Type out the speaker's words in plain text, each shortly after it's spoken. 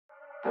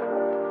It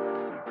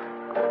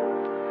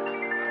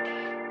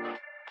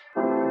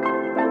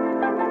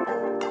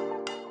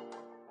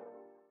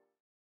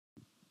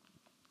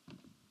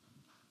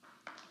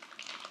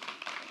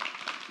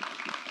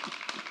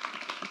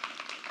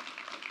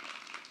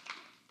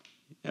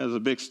was a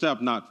big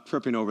step not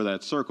tripping over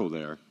that circle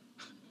there.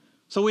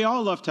 So we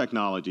all love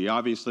technology.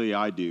 Obviously,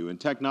 I do. And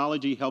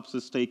technology helps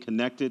us stay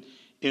connected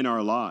in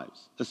our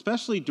lives,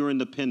 especially during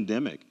the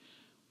pandemic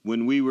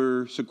when we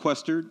were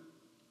sequestered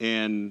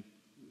and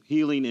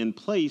healing in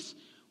place.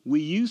 We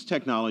used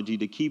technology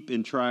to keep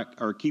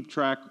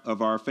track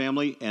of our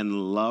family and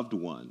loved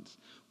ones.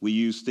 We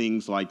used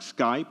things like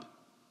Skype,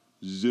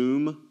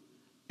 Zoom,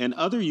 and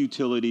other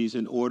utilities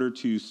in order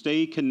to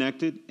stay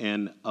connected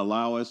and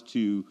allow us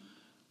to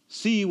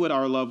see what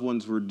our loved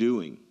ones were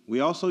doing. We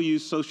also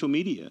use social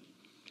media.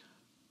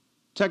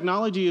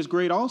 Technology is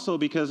great also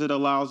because it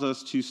allows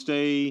us to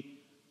stay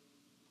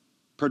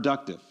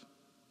productive.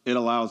 It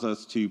allows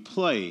us to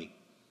play.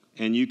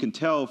 And you can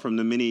tell from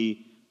the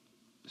many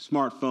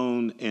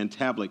smartphone and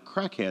tablet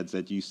crackheads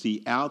that you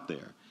see out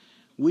there.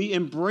 We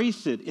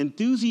embrace it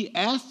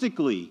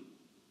enthusiastically,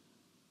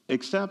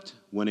 except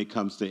when it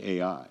comes to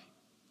AI.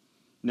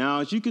 Now,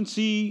 as you can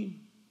see,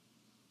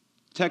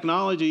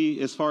 technology,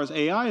 as far as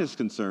AI is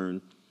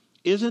concerned,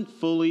 isn't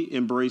fully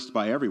embraced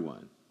by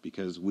everyone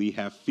because we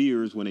have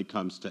fears when it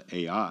comes to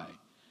AI.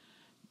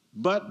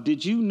 But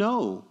did you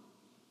know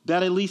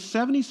that at least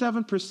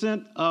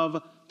 77%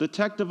 of the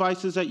tech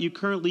devices that you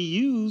currently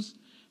use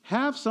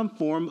have some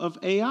form of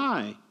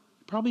AI? You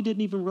probably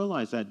didn't even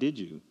realize that, did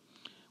you?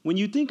 When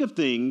you think of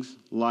things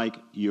like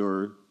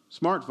your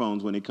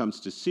smartphones when it comes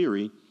to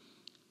Siri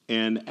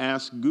and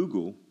Ask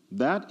Google,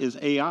 that is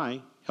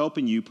AI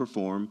helping you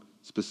perform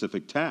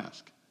specific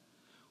task.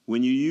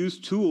 When you use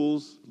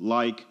tools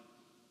like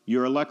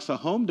your Alexa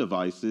home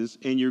devices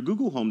and your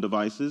Google home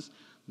devices,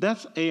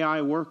 that's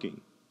AI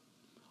working.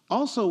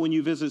 Also, when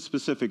you visit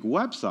specific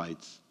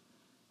websites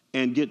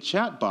and get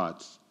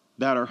chatbots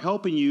that are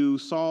helping you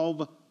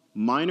solve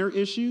minor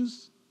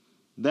issues,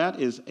 that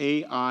is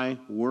AI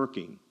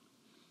working.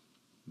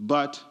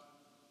 But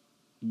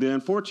the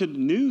unfortunate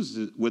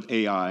news with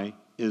AI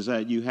is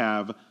that you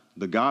have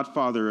the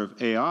godfather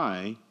of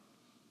AI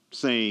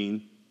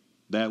saying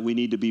that we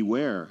need to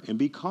beware and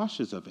be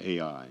cautious of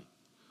AI.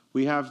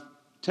 We have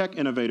tech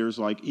innovators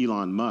like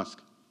Elon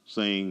Musk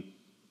saying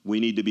we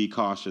need to be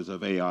cautious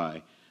of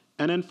AI.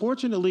 And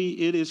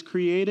unfortunately, it has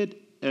created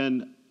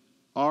an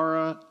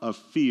aura of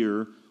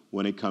fear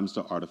when it comes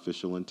to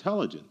artificial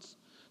intelligence.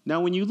 Now,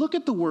 when you look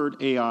at the word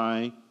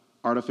AI,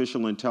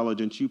 artificial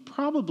intelligence, you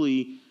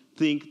probably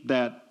think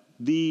that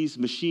these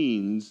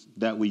machines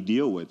that we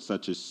deal with,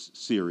 such as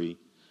Siri,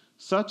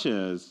 such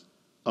as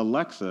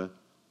Alexa,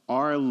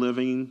 are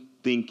living,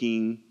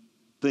 thinking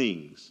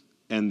things,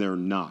 and they're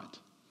not.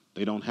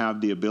 They don't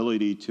have the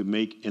ability to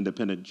make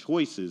independent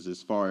choices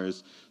as far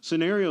as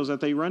scenarios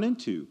that they run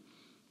into.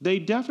 They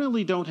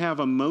definitely don't have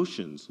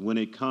emotions when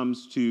it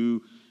comes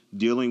to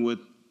dealing with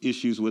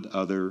issues with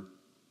other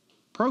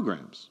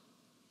programs.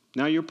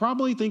 Now, you're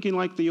probably thinking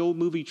like the old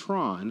movie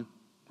Tron,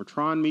 where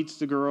Tron meets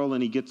the girl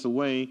and he gets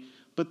away,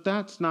 but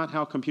that's not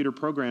how computer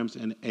programs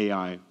and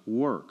AI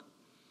work.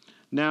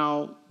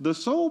 Now, the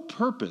sole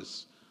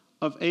purpose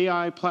of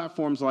AI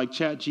platforms like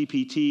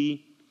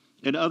ChatGPT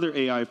and other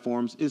AI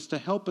forms is to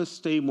help us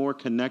stay more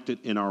connected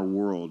in our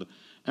world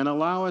and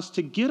allow us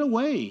to get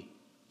away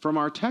from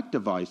our tech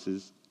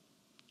devices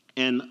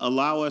and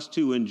allow us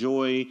to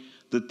enjoy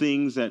the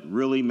things that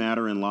really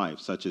matter in life,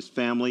 such as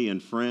family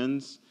and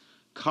friends,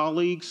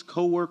 colleagues,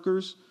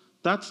 coworkers.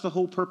 That's the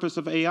whole purpose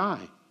of AI.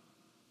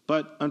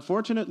 But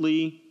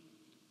unfortunately,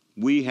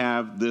 we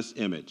have this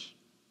image.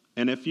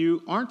 And if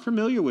you aren't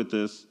familiar with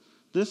this,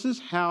 this is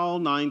HAL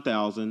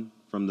 9000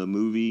 from the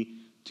movie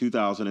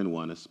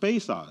 2001: A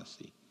Space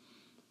Odyssey,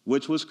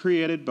 which was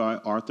created by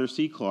Arthur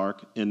C.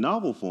 Clarke in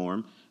novel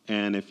form,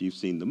 and if you've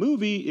seen the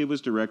movie, it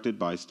was directed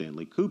by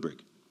Stanley Kubrick.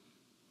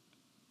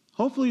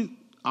 Hopefully,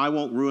 I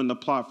won't ruin the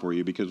plot for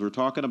you because we're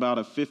talking about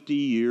a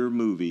 50-year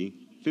movie,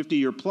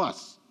 50-year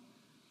plus.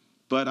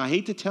 But I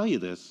hate to tell you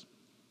this,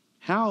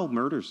 HAL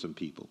murders some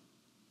people.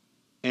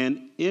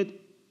 And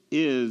it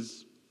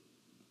is,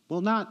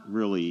 well, not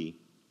really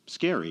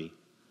scary,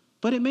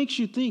 but it makes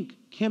you think,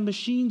 can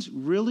machines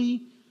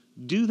really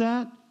do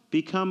that?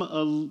 Become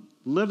a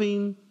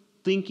living,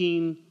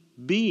 thinking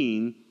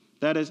being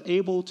that is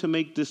able to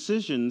make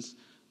decisions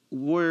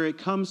where it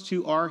comes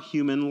to our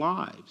human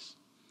lives.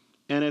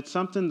 And it's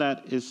something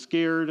that has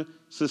scared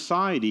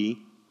society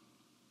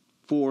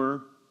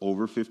for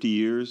over 50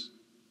 years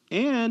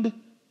and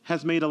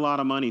has made a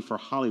lot of money for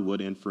Hollywood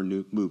and for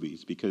new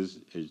movies because,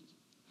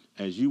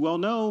 as you well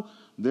know,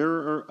 there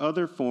are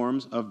other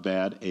forms of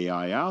bad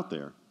AI out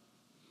there.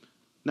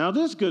 Now,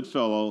 this good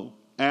fellow,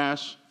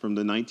 Ash, from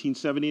the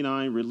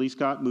 1979 Ridley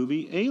Scott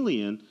movie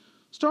Alien,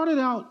 started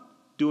out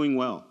doing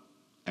well.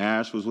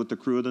 Ash was with the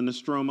crew of the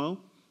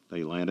Nostromo.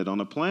 They landed on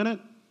a planet,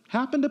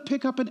 happened to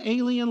pick up an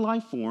alien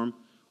life form,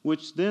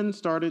 which then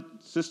started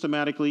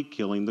systematically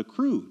killing the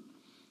crew.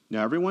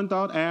 Now, everyone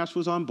thought Ash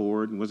was on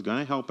board and was going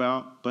to help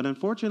out, but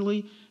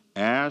unfortunately,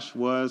 Ash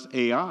was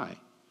AI,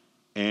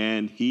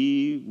 and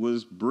he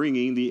was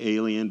bringing the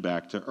alien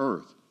back to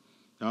Earth.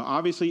 Now,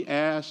 obviously,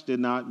 Ash did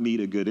not meet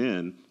a good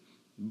end,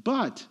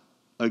 but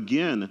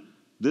again,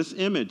 this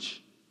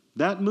image,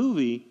 that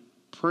movie,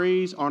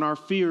 preys on our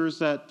fears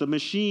that the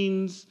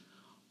machines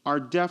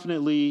are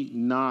definitely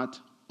not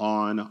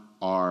on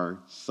our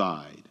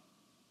side.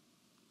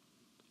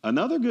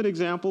 Another good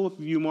example, if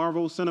you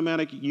Marvel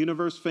Cinematic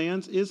Universe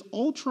fans, is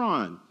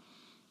Ultron.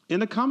 In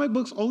the comic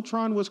books,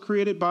 Ultron was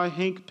created by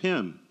Hank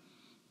Pym,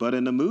 but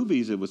in the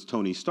movies, it was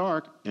Tony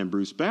Stark and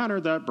Bruce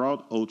Banner that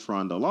brought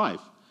Ultron to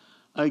life.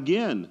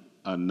 Again,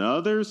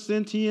 another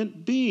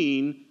sentient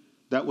being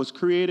that was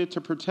created to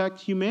protect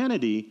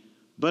humanity,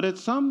 but at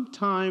some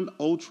time,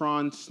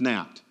 Ultron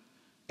snapped,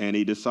 and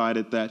he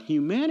decided that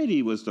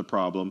humanity was the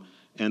problem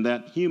and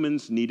that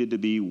humans needed to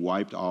be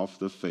wiped off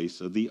the face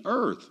of the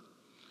earth.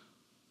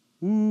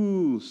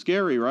 Ooh,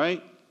 scary,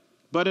 right?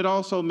 But it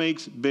also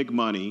makes big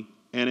money,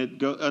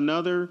 and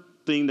another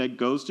thing that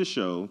goes to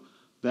show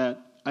that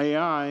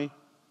AI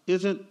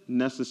isn't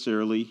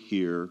necessarily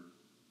here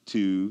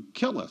to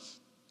kill us.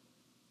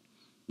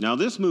 Now,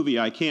 this movie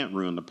I can't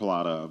ruin the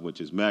plot of,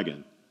 which is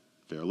Megan.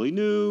 Fairly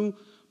new,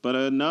 but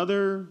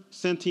another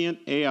sentient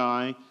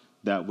AI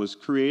that was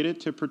created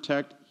to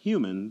protect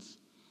humans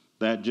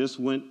that just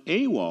went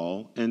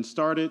AWOL and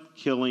started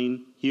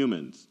killing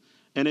humans.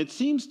 And it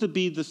seems to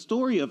be the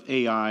story of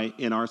AI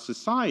in our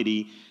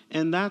society,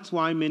 and that's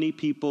why many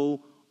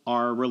people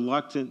are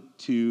reluctant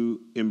to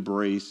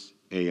embrace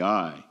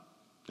AI.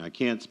 I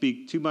can't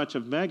speak too much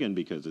of Megan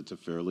because it's a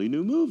fairly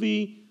new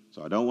movie,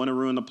 so I don't want to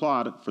ruin the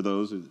plot for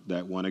those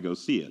that want to go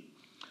see it.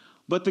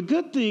 But the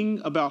good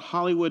thing about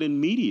Hollywood and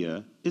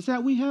media is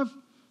that we have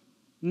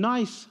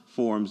nice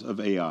forms of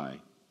AI.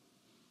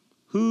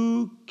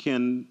 Who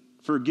can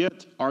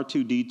forget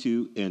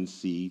R2-D2 and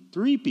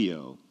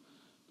C-3PO?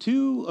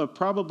 Two of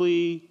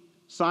probably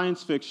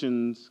science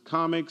fiction's,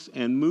 comics,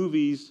 and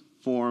movies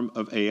form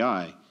of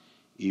AI.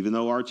 Even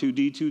though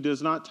R2-D2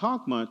 does not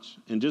talk much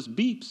and just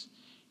beeps,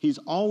 he's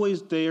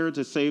always there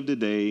to save the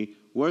day,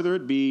 whether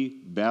it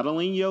be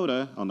battling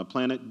Yoda on the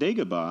planet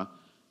Dagobah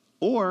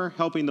or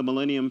helping the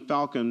Millennium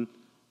Falcon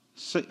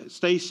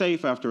stay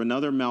safe after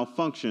another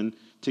malfunction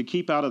to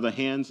keep out of the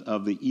hands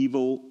of the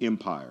evil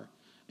Empire.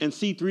 And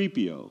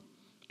C-3PO,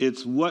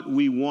 it's what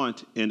we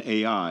want in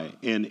AI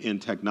and in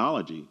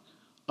technology.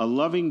 A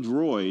loving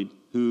droid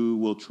who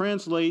will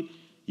translate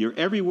your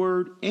every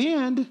word,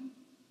 and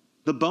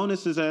the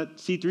bonus is that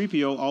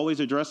C-3PO always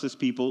addresses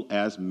people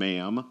as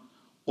ma'am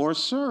or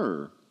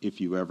sir,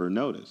 if you ever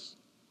notice.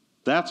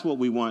 That's what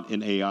we want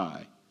in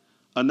AI.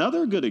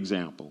 Another good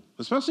example,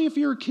 especially if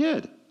you're a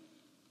kid,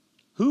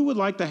 who would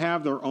like to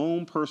have their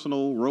own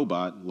personal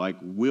robot like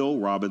Will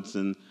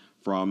Robinson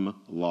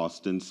from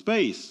Lost in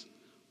Space?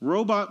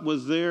 Robot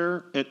was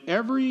there at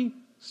every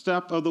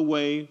step of the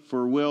way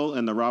for Will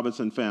and the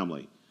Robinson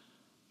family.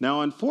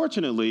 Now,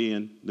 unfortunately,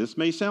 and this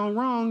may sound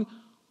wrong,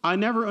 I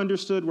never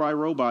understood why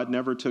Robot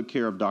never took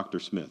care of Dr.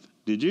 Smith.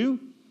 Did you?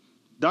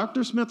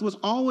 Dr. Smith was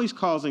always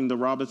causing the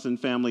Robinson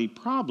family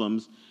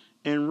problems,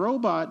 and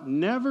Robot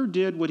never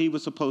did what he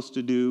was supposed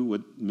to do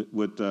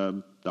with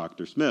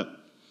Dr. Smith.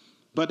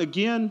 But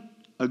again,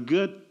 a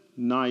good,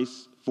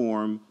 nice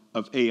form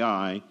of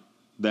AI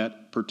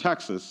that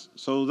protects us.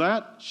 So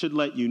that should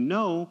let you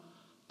know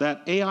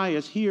that AI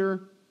is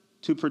here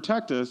to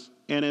protect us,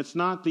 and it's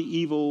not the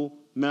evil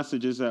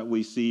messages that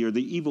we see or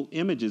the evil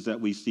images that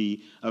we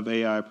see of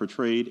AI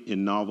portrayed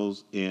in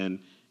novels and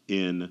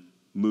in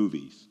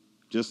movies.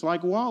 Just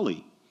like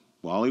WALL-E.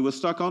 WALL-E was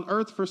stuck on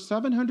Earth for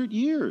 700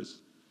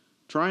 years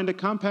trying to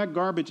compact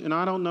garbage, and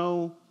I don't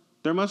know,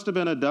 there must have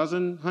been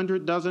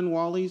 100 dozen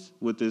WALL-Es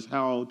with this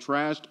how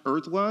trashed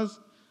Earth was.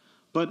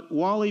 But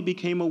WALL-E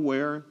became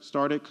aware,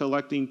 started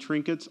collecting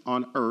trinkets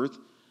on Earth,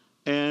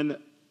 and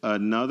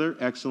another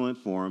excellent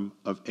form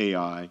of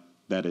AI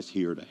that is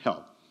here to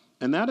help.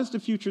 And that is the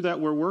future that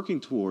we're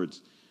working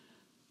towards.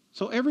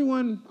 So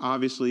everyone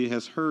obviously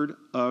has heard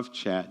of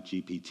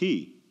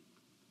ChatGPT.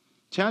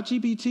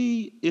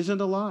 ChatGPT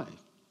isn't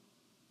alive.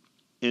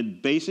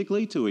 And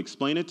basically, to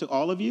explain it to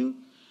all of you,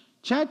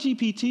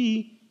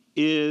 ChatGPT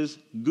is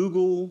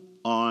Google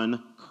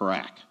on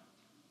crack.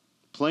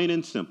 Plain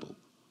and simple.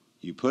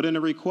 You put in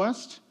a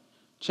request,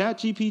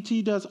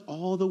 ChatGPT does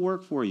all the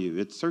work for you.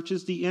 It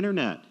searches the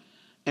internet,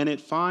 and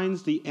it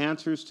finds the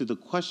answers to the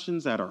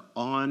questions that are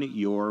on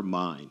your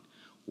mind.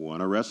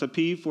 Want a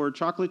recipe for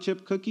chocolate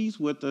chip cookies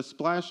with a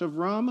splash of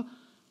rum?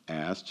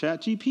 Ask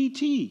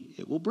ChatGPT.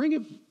 It will bring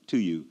it to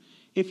you.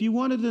 If you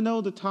wanted to know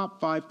the top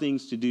 5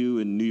 things to do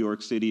in New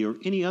York City or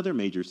any other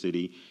major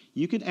city,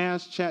 you could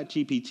ask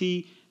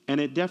ChatGPT, and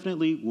it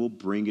definitely will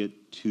bring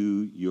it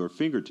to your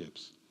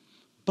fingertips.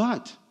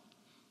 But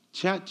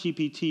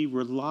ChatGPT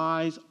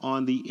relies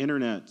on the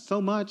internet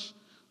so much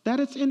that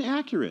it's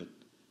inaccurate.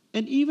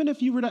 And even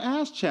if you were to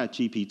ask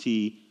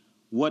ChatGPT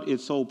what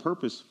its sole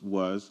purpose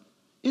was,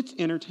 it's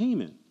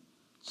entertainment.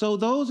 So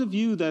those of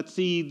you that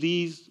see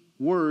these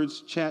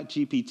words,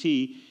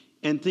 ChatGPT,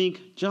 and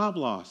think job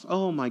loss.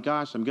 Oh my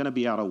gosh, I'm going to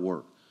be out of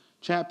work.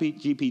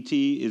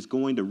 GPT is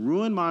going to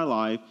ruin my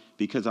life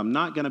because I'm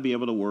not going to be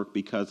able to work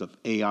because of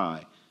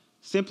AI.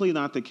 Simply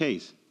not the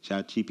case.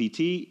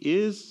 ChatGPT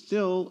is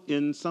still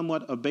in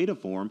somewhat a beta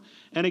form.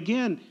 And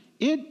again,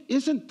 it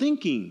isn't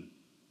thinking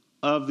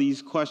of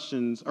these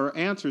questions or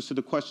answers to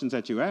the questions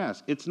that you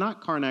ask. It's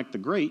not Karnak the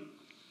Great.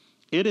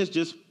 It is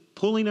just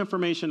pulling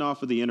information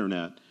off of the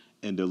internet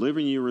and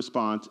delivering you a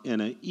response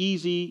in an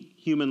easy,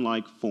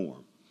 human-like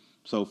form.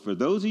 So for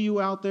those of you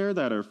out there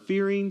that are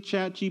fearing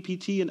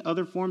ChatGPT and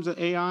other forms of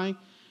AI,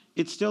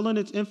 it's still in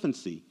its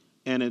infancy,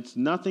 and it's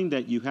nothing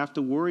that you have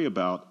to worry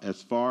about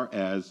as far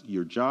as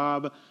your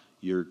job,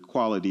 your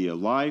quality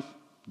of life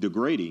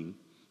degrading,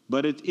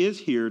 but it is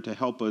here to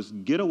help us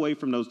get away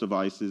from those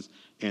devices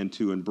and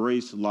to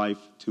embrace life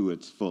to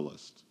its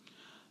fullest.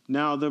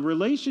 Now, the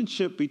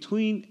relationship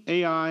between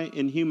AI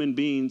and human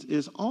beings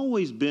has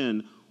always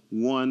been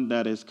one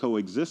that has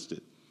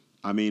coexisted.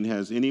 I mean,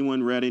 has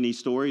anyone read any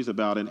stories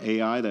about an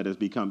AI that has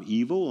become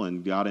evil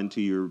and got into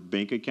your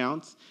bank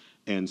accounts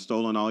and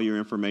stolen all your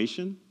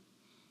information?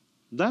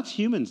 That's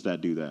humans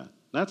that do that.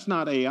 That's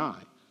not AI.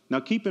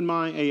 Now, keep in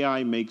mind,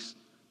 AI makes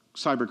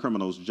cyber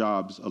criminals'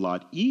 jobs a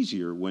lot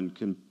easier when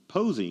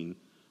composing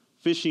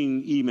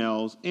phishing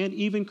emails and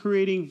even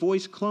creating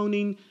voice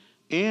cloning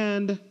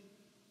and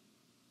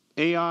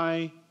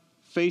AI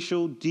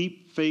facial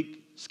deep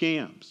fake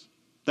scams.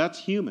 That's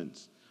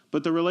humans.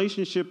 But the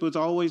relationship has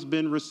always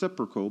been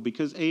reciprocal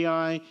because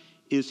AI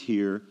is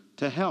here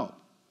to help.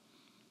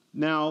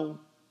 Now,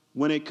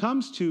 when it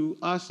comes to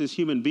us as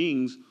human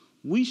beings,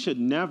 we should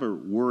never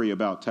worry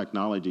about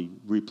technology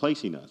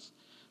replacing us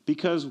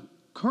because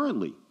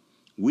currently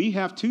we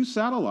have 2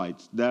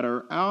 satellites that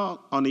are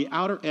out on the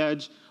outer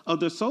edge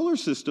of the solar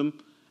system,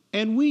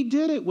 and we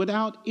did it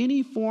without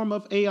any form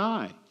of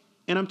AI.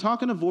 And I'm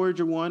talking of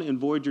Voyager 1 and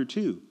Voyager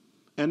 2.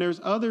 And there's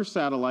other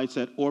satellites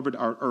that orbit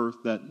our Earth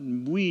that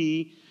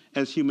we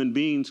as human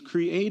beings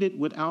created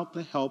without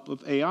the help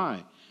of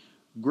AI.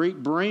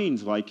 Great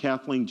brains like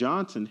Kathleen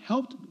Johnson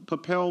helped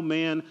propel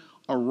man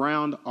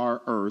around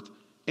our Earth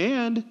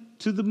and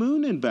to the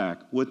moon and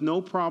back with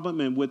no problem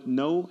and with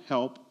no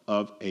help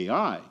of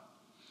AI.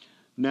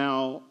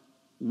 Now,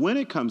 when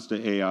it comes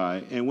to AI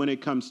and when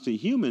it comes to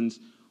humans,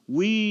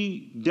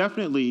 we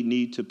definitely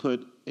need to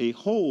put a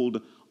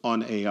hold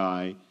on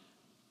AI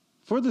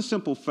for the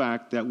simple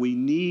fact that we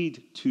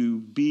need to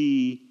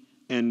be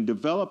and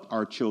develop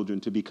our children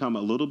to become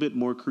a little bit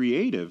more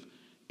creative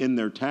in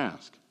their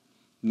task.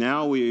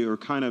 Now we are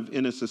kind of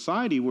in a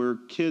society where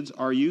kids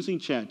are using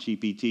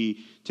ChatGPT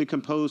to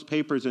compose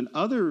papers and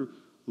other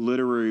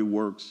literary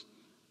works,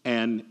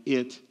 and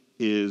it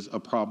is a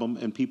problem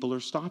and people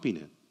are stopping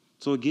it.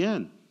 So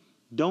again,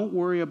 don't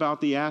worry about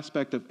the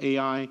aspect of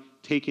AI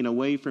taking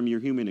away from your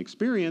human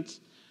experience.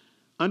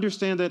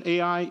 Understand that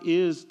AI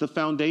is the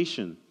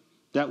foundation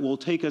that will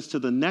take us to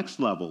the next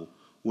level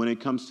when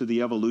it comes to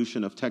the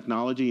evolution of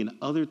technology and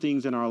other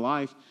things in our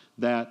life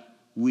that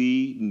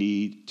we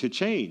need to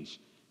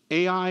change.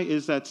 AI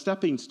is that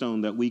stepping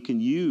stone that we can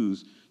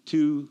use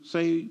to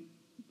say,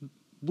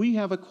 we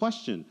have a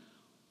question.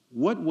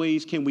 What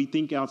ways can we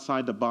think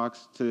outside the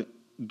box to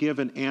give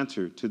an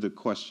answer to the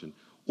question?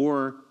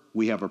 Or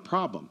we have a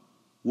problem.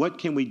 What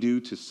can we do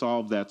to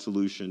solve that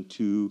solution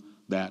to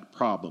that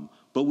problem?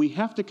 But we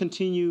have to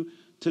continue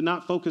to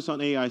not focus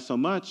on AI so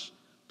much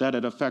that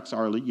it affects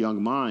our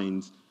young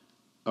minds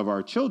of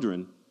our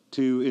children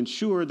to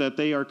ensure that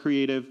they are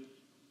creative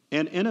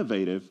and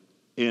innovative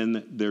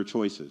in their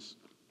choices.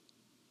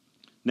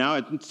 Now,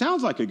 it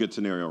sounds like a good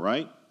scenario,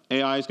 right?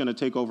 AI is going to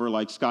take over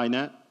like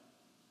Skynet.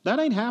 That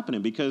ain't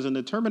happening because in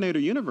the Terminator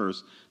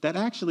universe, that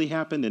actually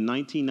happened in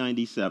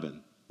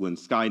 1997 when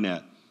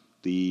Skynet,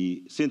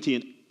 the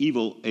sentient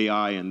evil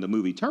AI in the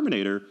movie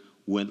Terminator,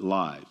 went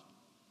live.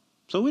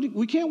 So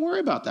we can't worry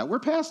about that. We're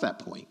past that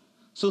point.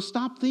 So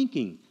stop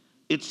thinking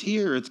it's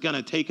here, it's going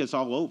to take us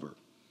all over.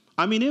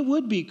 I mean, it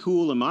would be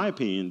cool, in my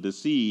opinion, to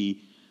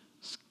see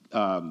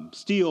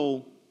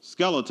steel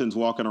skeletons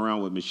walking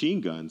around with machine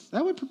guns.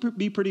 That would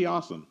be pretty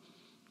awesome.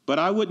 But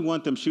I wouldn't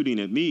want them shooting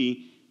at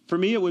me. For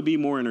me, it would be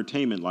more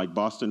entertainment, like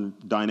Boston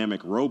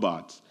Dynamic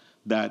robots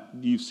that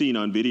you've seen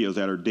on videos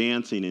that are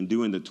dancing and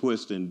doing the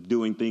twist and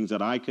doing things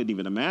that I couldn't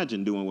even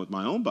imagine doing with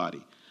my own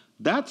body.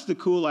 That's the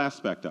cool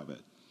aspect of it.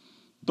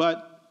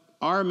 But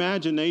our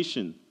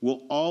imagination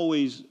will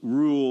always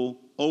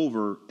rule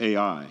over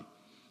AI.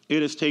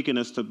 It has taken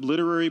us to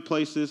literary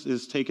places,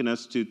 it's taken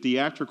us to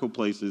theatrical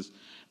places,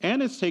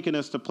 and it's taken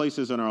us to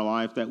places in our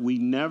life that we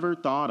never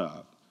thought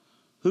of.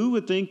 Who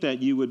would think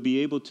that you would be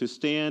able to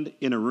stand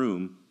in a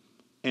room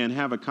and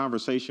have a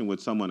conversation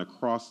with someone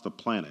across the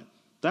planet?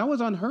 That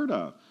was unheard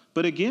of.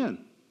 But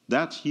again,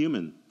 that's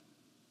human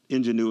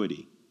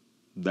ingenuity.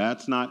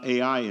 That's not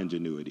AI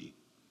ingenuity.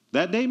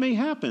 That day may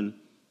happen,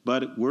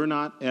 but we're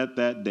not at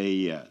that day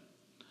yet.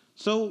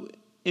 So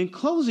in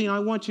closing, I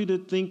want you to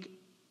think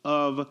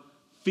of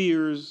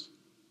fears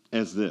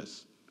as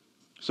this.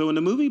 So in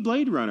the movie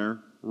Blade Runner,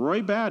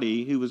 Roy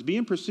Batty, who was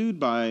being pursued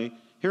by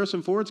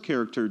Harrison Ford's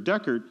character,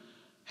 Deckard,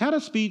 had a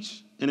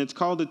speech, and it's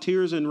called the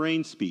Tears and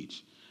Rain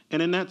speech.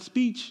 And in that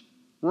speech,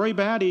 Roy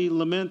Batty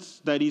laments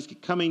that he's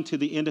coming to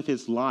the end of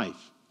his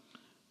life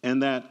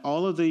and that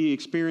all of the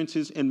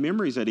experiences and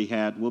memories that he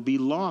had will be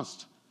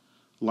lost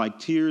like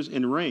tears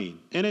and rain.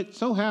 And it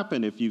so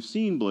happened, if you've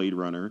seen Blade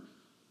Runner,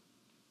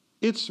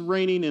 it's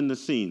raining in the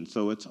scene,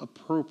 so it's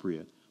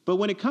appropriate. But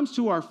when it comes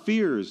to our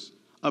fears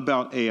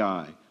about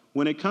AI,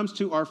 when it comes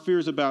to our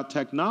fears about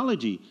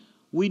technology,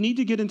 we need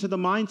to get into the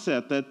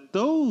mindset that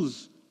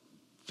those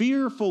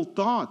fearful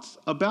thoughts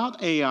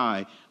about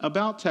AI,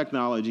 about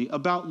technology,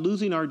 about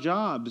losing our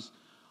jobs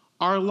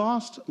are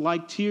lost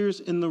like tears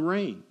in the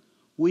rain.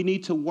 We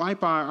need to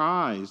wipe our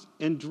eyes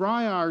and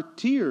dry our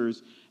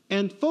tears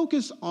and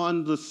focus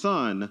on the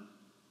sun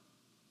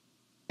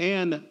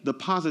and the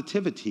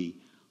positivity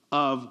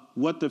of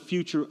what the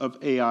future of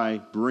AI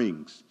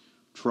brings.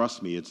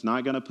 Trust me, it's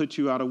not going to put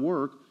you out of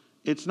work.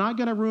 It's not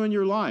going to ruin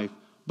your life.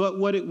 But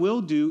what it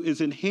will do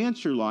is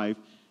enhance your life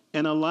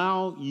and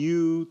allow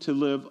you to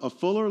live a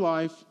fuller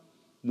life,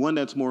 one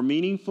that's more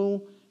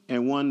meaningful,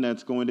 and one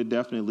that's going to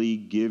definitely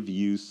give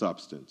you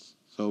substance.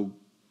 So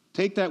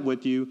take that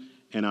with you,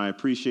 and I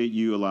appreciate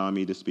you allowing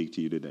me to speak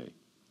to you today.